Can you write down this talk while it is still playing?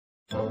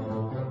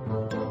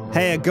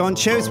Hey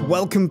Gonchos,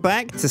 welcome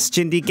back to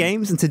Sjindie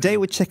Games, and today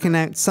we're checking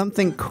out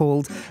something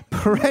called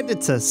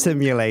Predator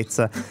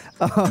Simulator.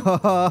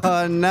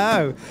 Oh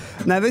no!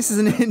 Now this is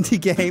an indie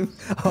game.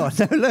 Oh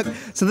no, look!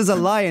 So there's a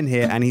lion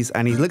here, and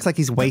he looks like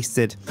he's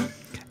wasted.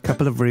 A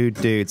couple of rude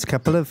dudes, a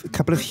couple of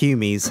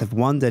humies have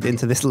wandered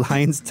into this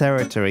lion's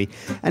territory,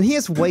 and he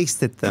has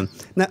wasted them.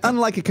 Now,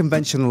 unlike a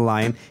conventional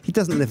lion, he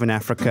doesn't live in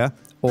Africa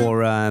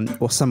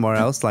or somewhere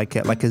else like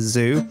a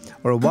zoo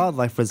or a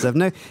wildlife reserve.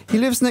 No, he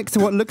lives next to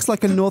what looks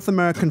like a North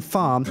American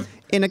farm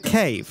in a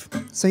cave.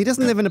 So he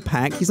doesn't live in a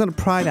pack. He's not a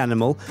pride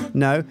animal.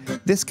 No,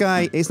 this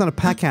guy is not a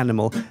pack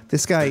animal.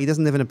 This guy, he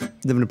doesn't live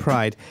in a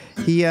pride.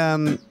 He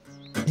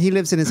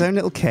lives in his own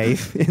little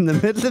cave in the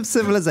middle of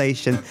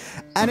civilization,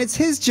 and it's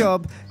his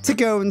job to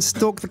go and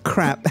stalk the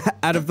crap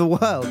out of the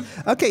world.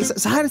 Okay,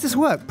 so how does this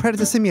work?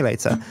 Predator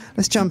Simulator.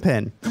 Let's jump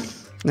in.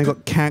 I've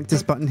got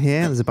characters button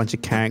here. There's a bunch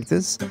of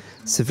characters.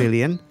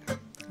 Civilian.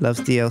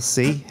 Loves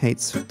DLC.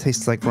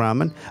 Tastes like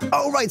ramen.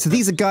 Oh, right. So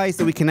these are guys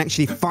that we can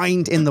actually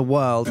find in the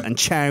world and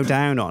chow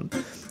down on.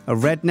 A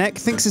redneck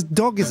thinks his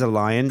dog is a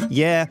lion.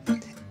 Yeah,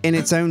 in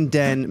its own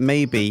den,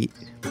 maybe.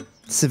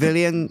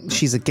 Civilian,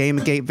 she's a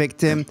Gamergate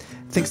victim.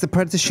 Thinks the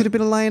predator should have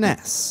been a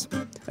lioness.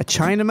 A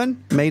Chinaman,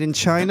 made in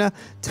China.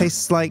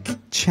 Tastes like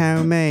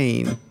chow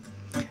mein.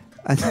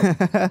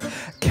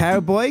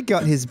 Cowboy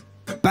got his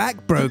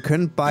back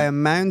broken by a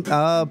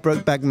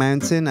Brokeback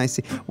Mountain. I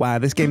see. Wow,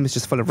 this game is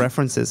just full of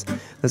references.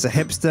 There's a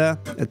hipster,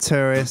 a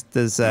tourist.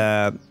 There's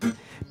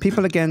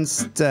people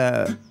against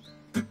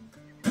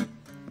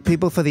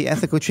people for the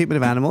ethical treatment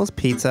of animals.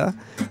 Peter.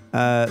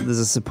 There's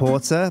a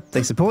supporter.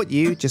 They support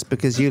you just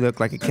because you look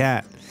like a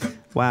cat.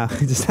 Wow.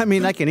 Does that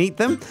mean I can eat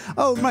them?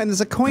 Oh, right.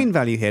 There's a coin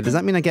value here. Does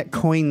that mean I get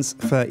coins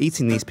for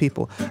eating these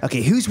people?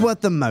 Okay, who's worth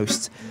the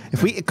most?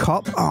 If we eat a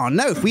cop? Oh,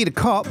 no. If we eat a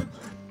cop,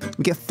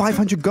 we get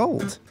 500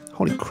 gold.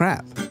 Holy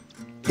crap.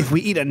 If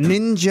we eat a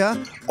ninja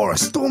or a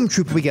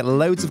stormtrooper, we get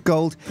loads of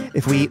gold.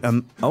 If we eat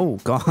oh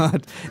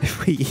god.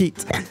 If we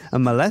eat a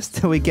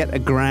molester, we get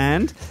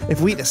 $1,000.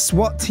 If we eat a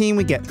SWAT team,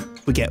 we get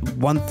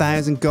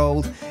 1,000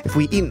 gold. If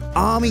we eat an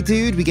army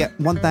dude, we get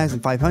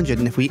 1,500.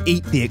 And if we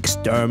eat the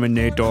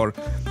exterminator,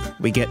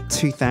 we get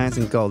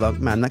 2,000 gold. Oh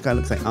man, that guy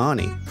looks like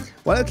Arnie.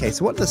 Well, okay,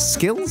 so what are the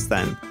skills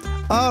then?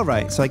 All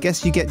right, so I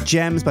guess you get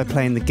gems by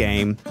playing the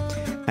game,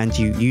 and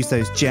you use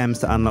those gems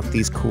to unlock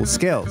these cool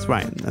skills,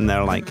 right? And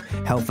they're like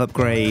health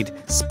upgrade,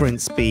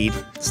 sprint speed,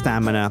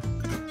 stamina,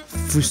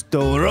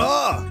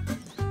 Fustora,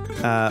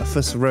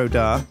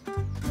 Fusroda.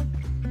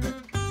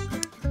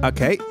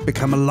 Okay,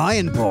 become a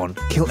lionborn.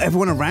 Kill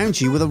everyone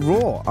around you with a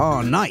roar.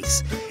 Oh,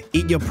 nice.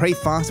 Eat your prey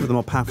faster with a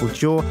more powerful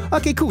jaw.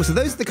 Okay, cool. So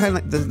those are the kind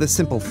of like the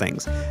simple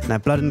things. Now,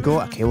 blood and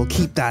gore. Okay, we'll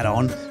keep that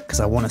on because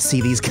I want to see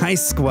these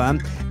guys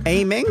squirm.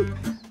 Aiming.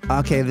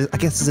 Okay, I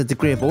guess there's a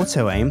degree of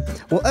auto-aim.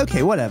 Well,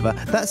 okay, whatever.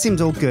 That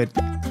seems all good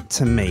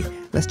to me.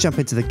 Let's jump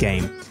into the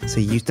game. So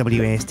you use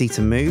WASD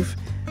to move.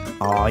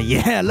 Oh,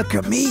 yeah, look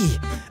at me.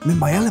 I'm in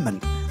my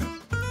element.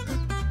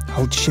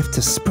 Hold shift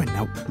to sprint.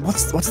 Now,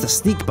 what's the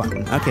sneak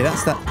button? Okay,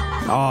 that's that.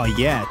 Oh,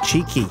 yeah,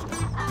 cheeky.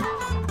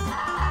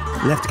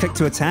 Left click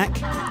to attack.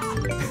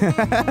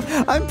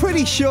 I'm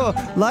pretty sure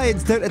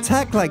lions don't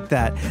attack like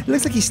that. It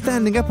looks like he's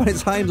standing up on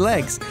his hind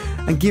legs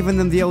and giving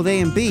them the old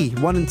A and B,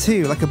 1 and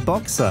 2, like a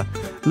boxer.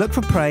 Look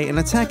for prey and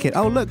attack it.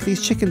 Oh, look,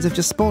 these chickens have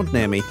just spawned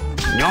near me.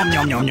 Yum,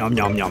 yum, yum, yum,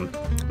 yum, yum.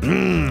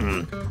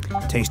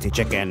 Mmm, tasty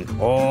chicken.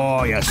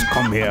 Oh, yes,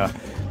 come here.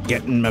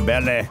 Get in my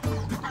belly.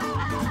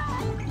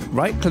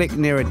 Right-click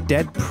near a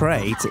dead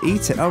prey to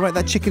eat it. Oh, right,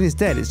 that chicken is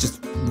dead. It's just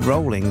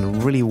rolling in a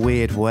really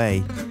weird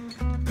way.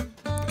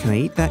 Can I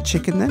eat that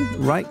chicken then?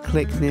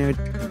 Right-click near...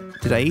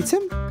 Did I eat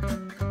him?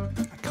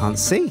 I can't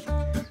see.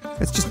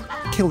 Let's just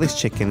kill this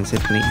chicken and see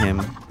if I can eat him.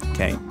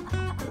 Okay.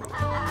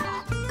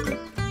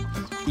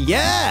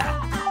 Yeah!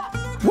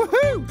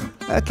 Woohoo!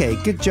 Okay,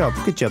 good job.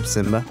 Good job,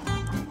 Simba.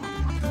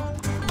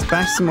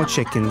 Bash some more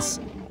chickens.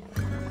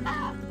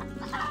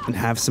 And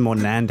have some more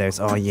Nandos.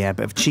 Oh, yeah, a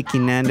bit of cheeky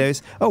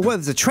Nandos. Oh, well,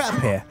 there's a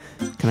trap here.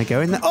 Can I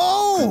go in there?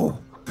 Oh!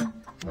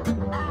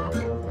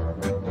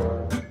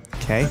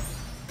 Okay.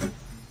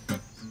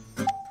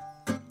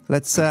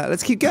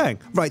 Let's keep going.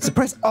 Right, so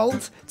press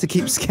Alt to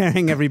keep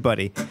scaring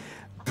everybody.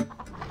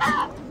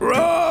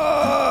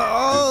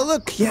 Oh,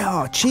 look.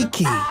 Yeah,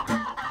 cheeky.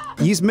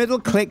 Use middle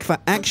click for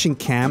action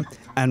cam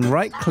and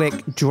right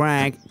click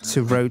drag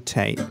to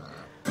rotate.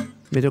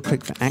 Middle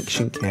click for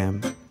action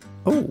cam.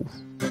 Oh.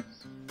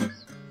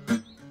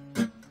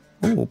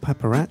 Oh,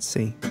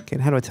 paparazzi. Okay,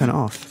 how do I turn it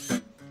off?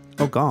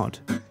 Oh, God.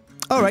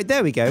 All right,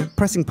 there we go.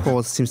 Pressing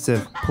pause seems to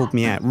have pulled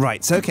me out.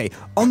 Right, so okay.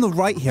 On the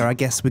right here, I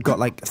guess we've got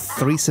like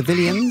 3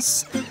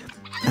 civilians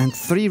and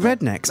 3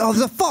 rednecks. Oh,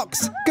 there's a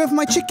fox! Go for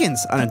my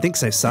chickens! I don't think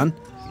so, son.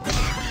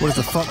 What does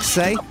the fox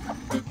say?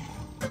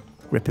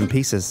 Rip in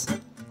pieces.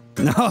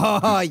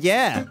 Oh,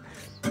 yeah.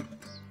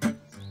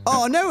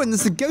 Oh, no, and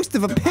there's the ghost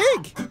of a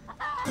pig.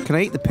 Can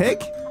I eat the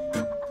pig?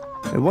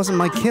 It wasn't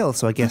my kill,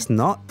 so I guess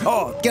not.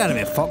 Oh, get out of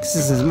here, fox.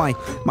 This is my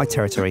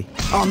territory.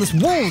 Oh, and there's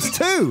wolves,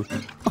 too.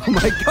 Oh,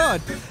 my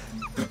God.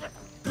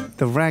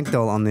 The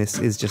ragdoll on this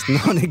is just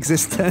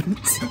non-existent.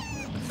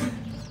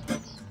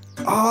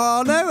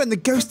 Oh no, and the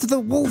ghost of the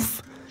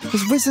wolf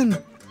has risen.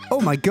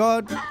 Oh my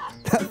god.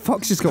 That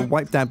fox just got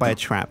wiped out by a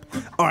trap.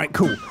 Alright,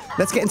 cool.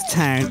 Let's get into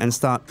town and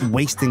start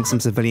wasting some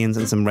civilians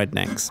and some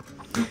rednecks.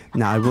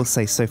 Now, I will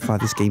say so far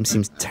this game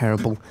seems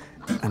terrible.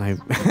 And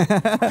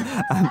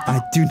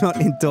I do not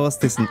endorse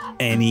this in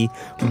any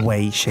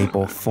way, shape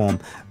or form.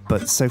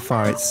 But so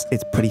far it's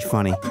pretty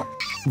funny.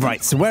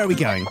 Right, so where are we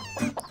going?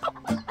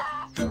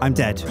 I'm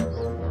dead.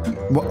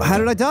 What, how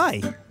did I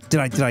die? Did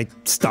I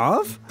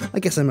starve? I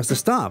guess I must have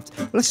starved.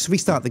 Well, let's just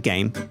restart the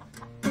game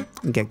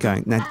and get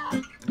going. Now,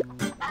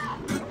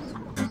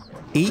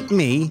 eat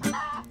me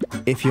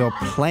if you're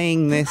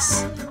playing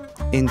this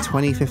in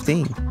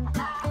 2015.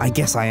 I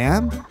guess I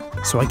am,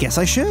 so I guess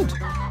I should.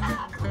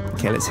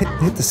 Okay, let's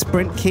hit the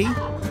sprint key.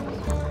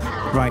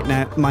 Right,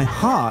 now, my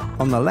heart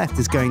on the left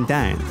is going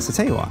down. So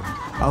tell you what,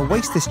 I'll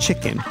waste this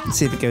chicken and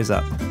see if it goes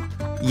up.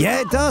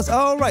 Yeah, it does.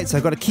 Oh, right, so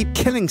I've got to keep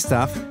killing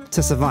stuff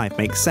to survive.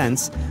 Makes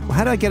sense. Well,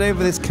 how do I get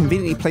over this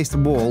conveniently placed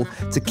wall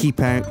to keep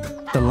out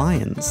the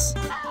lions?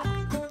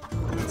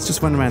 Let's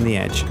just run around the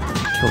edge.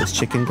 Kill this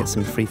chicken, get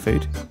some free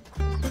food.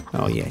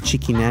 Oh, yeah,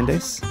 cheeky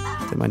Nando's.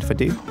 Don't mind if I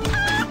do.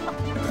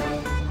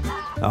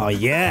 Oh,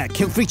 yeah,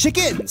 kill 3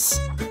 chickens.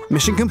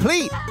 Mission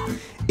complete.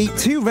 Eat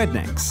 2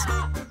 rednecks.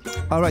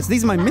 All right, so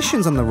these are my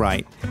missions on the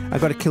right.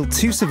 I've got to kill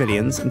 2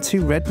 civilians and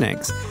 2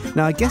 rednecks.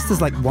 Now, I guess there's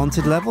like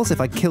wanted levels.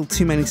 If I kill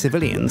too many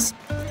civilians,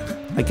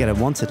 I get a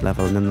wanted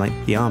level and then like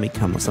the army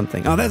come or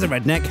something. Oh, there's a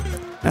redneck.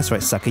 That's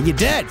right, sucker. You're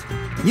dead.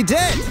 You're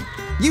dead.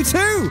 You too.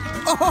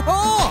 Oh, ho,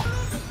 ho.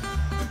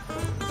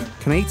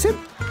 Can I eat him?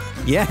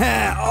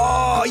 Yeah.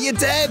 Oh, you're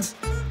dead.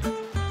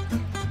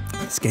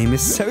 This game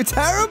is so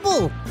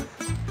terrible.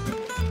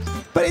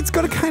 But it's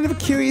got a kind of a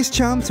curious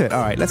charm to it.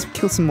 All right, let's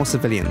kill some more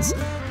civilians.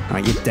 All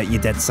right,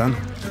 you're dead, son.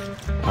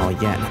 Oh,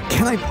 yeah.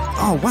 Can I...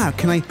 Oh, wow.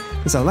 Can I...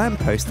 There's a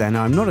lamppost there.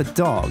 Now, I'm not a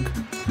dog.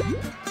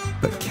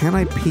 But can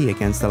I pee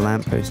against the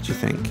lamppost, do you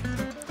think?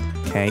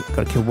 Okay,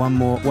 got to kill one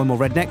more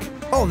redneck.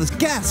 Oh, there's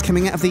gas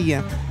coming out of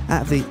the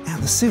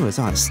sewers.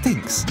 Oh, it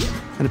stinks.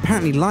 And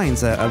apparently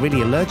lions are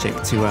really allergic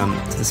to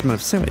the smell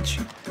of sewage.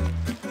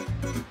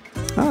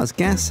 Oh, there's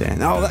gas here.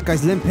 Oh, that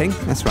guy's limping.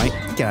 That's right.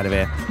 Get out of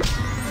here.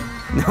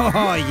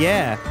 Oh,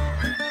 yeah.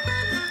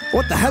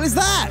 What the hell is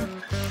that?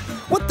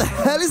 What the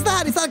hell is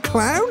that? Is that a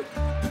clown?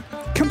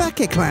 Come back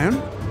here, clown.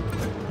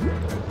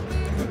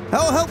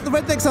 Oh, help, the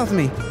redneck's after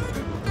me.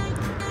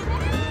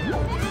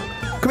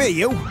 Come here,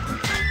 you.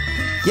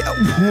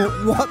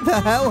 Yeah, what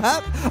the hell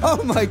happened?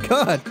 Oh, my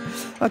God.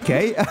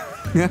 Okay.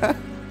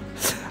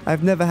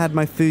 I've never had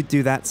my food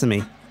do that to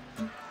me.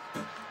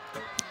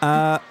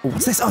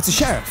 What's this? Oh, it's a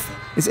sheriff.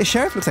 Is it a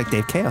sheriff? Looks like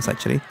Dave Chaos,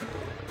 actually.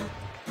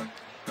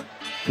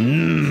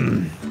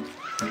 Mmm.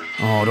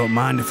 Oh, don't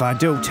mind if I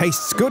do.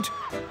 Tastes good.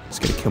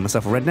 Just gonna kill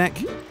myself a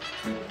redneck.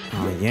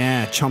 Oh,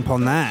 yeah. Chomp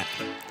on that.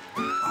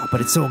 Oh,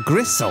 but it's all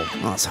gristle.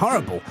 Oh, it's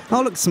horrible.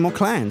 Oh, look, some more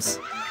clowns.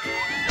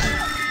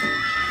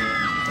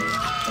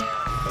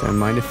 Don't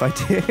mind if I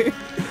do.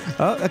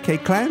 Oh, okay.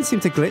 Clowns seem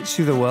to glitch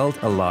through the world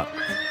a lot.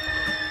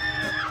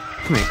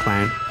 Come here,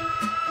 clown.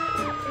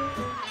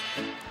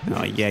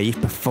 Oh, yeah, you've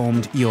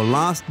performed your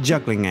last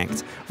juggling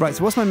act. Right,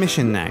 so what's my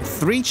mission now?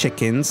 3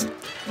 chickens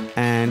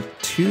and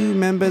 2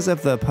 members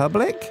of the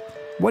public?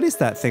 What is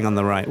that thing on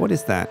the right? What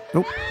is that?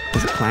 Oh,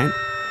 there's a clown.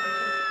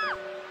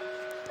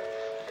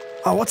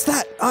 Oh, what's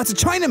that? Oh, it's a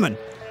Chinaman.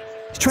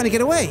 He's trying to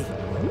get away.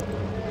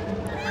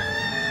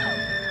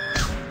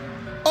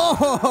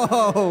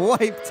 Oh,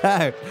 wiped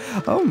out.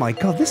 Oh, my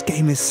God, this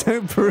game is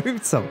so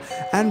brutal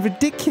and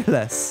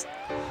ridiculous.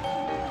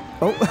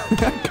 Oh,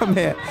 come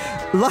here.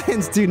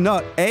 Lions do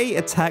not, A,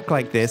 attack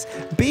like this,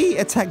 B,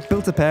 attack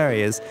built-up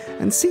areas,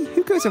 and C,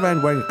 who goes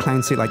around wearing a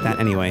clown suit like that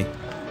anyway?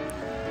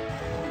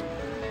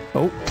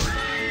 Oh,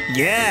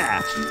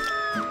 yeah!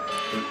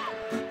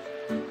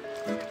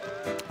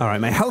 All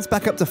right, my health's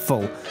back up to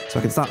full, so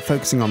I can start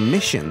focusing on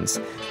missions.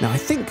 Now, I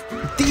think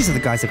these are the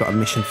guys I got a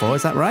mission for,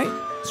 is that right?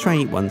 Let's try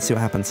and eat one, see what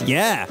happens.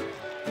 Yeah!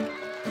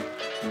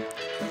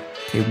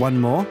 Okay,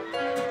 one more.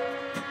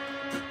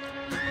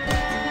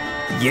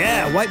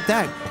 Yeah, wiped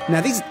out. Now,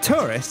 these are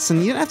tourists,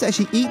 and you don't have to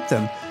actually eat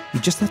them. You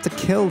just have to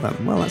kill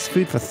them. Well, that's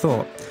food for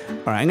thought. All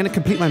right, I'm going to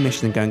complete my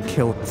mission and go and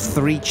kill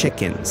 3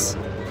 chickens.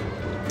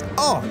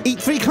 Oh,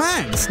 eat 3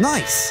 clowns.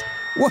 Nice.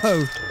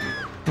 Whoa.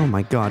 Oh,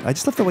 my God. I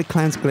just love the way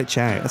clowns glitch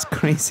out. That's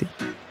crazy.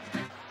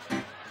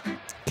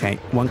 Okay,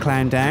 1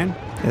 clown down.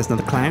 There's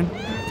another clown.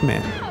 Come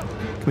here.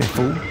 Come here,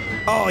 fool.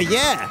 Oh,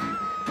 yeah.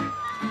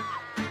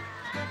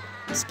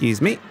 Excuse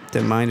me.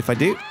 Don't mind if I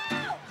do.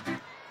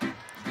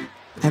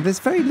 And there's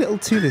very little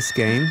to this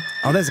game.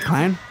 Oh, there's a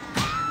clown.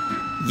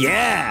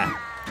 Yeah!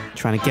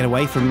 Trying to get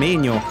away from me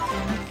and your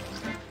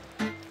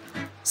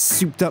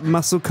souped-up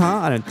muscle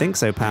car? I don't think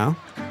so, pal.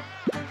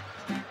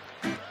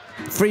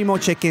 3 more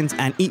chickens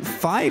and eat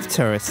 5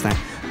 tourists now.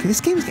 Okay, this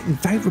game is getting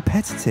very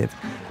repetitive.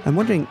 I'm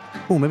wondering,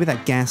 oh, maybe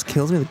that gas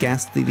kills me. The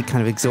gas, the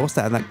kind of exhaust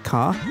out of that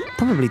car.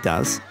 Probably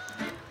does.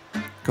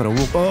 Gotta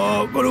walk.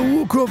 Oh, gotta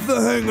walk off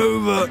the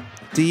hangover.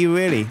 Do you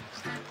really?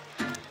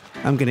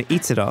 I'm going to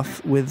eat it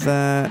off with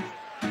a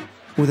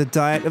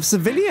diet of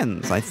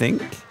civilians, I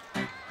think.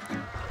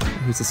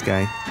 Who's this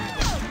guy?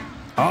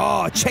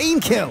 Oh, chain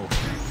kill!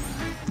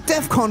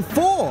 DEFCON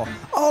 4!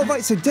 Oh,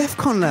 right, so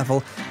DEFCON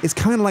level is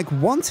kind of like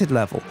wanted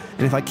level.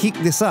 And if I keep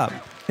this up,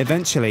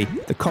 eventually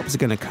the cops are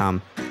going to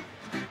come.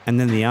 And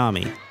then the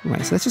army.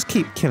 Right, so let's just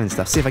keep killing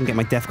stuff. See if I can get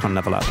my DEFCON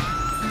level up.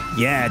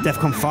 Yeah,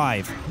 DEFCON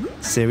 5.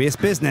 Serious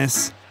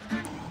business.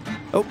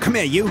 Oh, come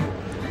here, you.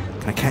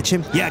 Can I catch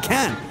him? Yeah, I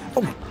can.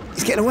 Oh,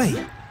 he's getting away.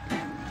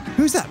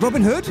 Who's that?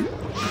 Robin Hood?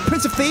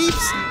 Prince of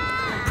Thieves?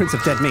 Prince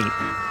of Dead Meat.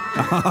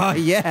 Oh,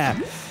 yeah.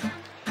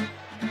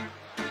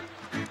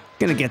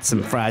 Gonna get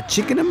some fried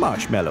chicken and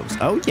marshmallows.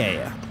 Oh,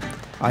 yeah.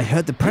 I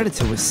heard the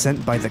Predator was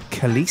sent by the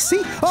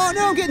Khaleesi. Oh,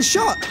 no, I'm getting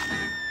shot.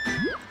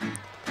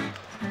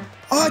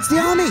 Oh, it's the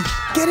army.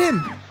 Get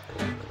him.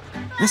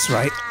 That's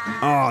right.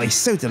 Oh, he's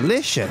so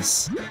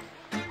delicious.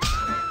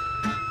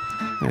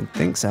 I don't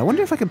think so. I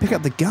wonder if I can pick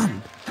up the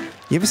gun.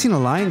 You ever seen a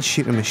lion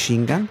shoot a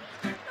machine gun?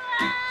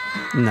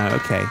 No,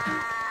 okay.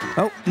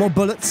 Oh, more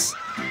bullets.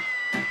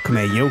 Come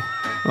here, you.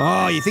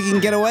 Oh, you think you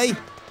can get away?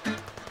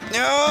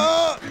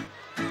 No!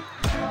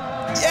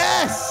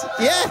 Yes!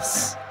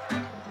 Yes!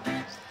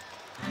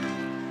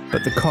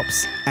 But the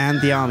cops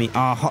and the army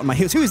are hot on my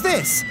heels. Who is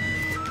this?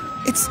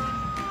 It's...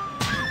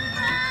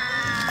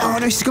 Oh,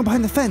 no, she's gone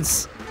behind the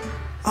fence.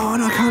 Oh,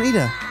 no, I can't eat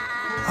her.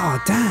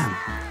 Oh, damn.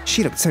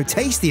 She looked so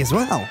tasty as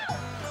well.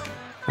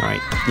 All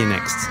right, you're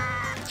next.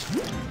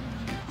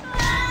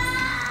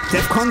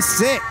 DEFCON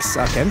 6.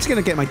 Okay, I'm just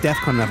going to get my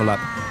DEFCON level up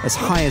as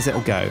high as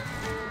it'll go.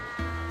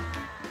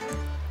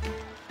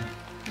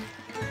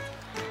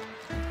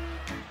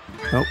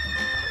 Oh.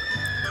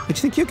 Where do you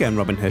think you're going,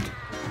 Robin Hood?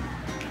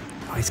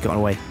 Oh, he's got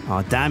away.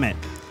 Oh, damn it.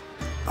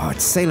 Oh,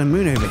 it's Sailor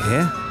Moon over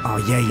here.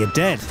 Oh, yeah, you're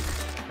dead.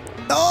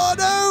 Oh,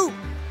 no!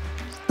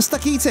 I'm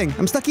stuck eating.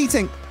 I'm stuck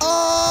eating.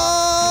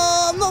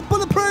 Oh, I'm not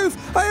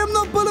bulletproof. I am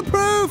not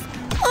bulletproof.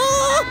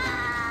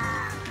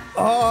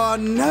 Oh,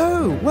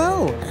 no.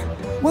 Well,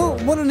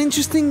 what an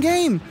interesting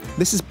game.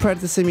 This is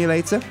Predator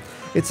Simulator.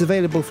 It's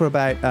available for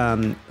about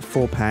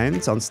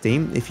 £4 on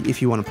Steam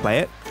if you want to play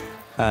it.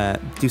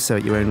 Do so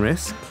at your own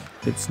risk.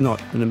 It's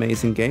not an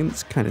amazing game.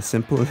 It's kind of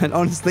simple. And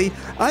honestly,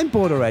 I'm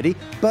bored already.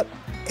 But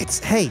it's,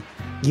 hey,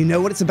 you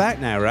know what it's about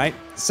now, right?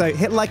 So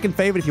hit like and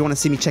favorite if you want to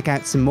see me check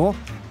out some more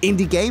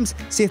indie games,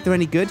 see if they're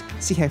any good,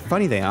 see how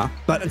funny they are.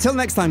 But until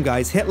next time,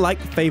 guys, hit like,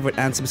 favorite,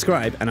 and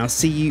subscribe, and I'll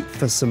see you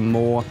for some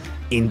more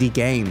indie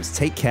games.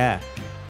 Take care.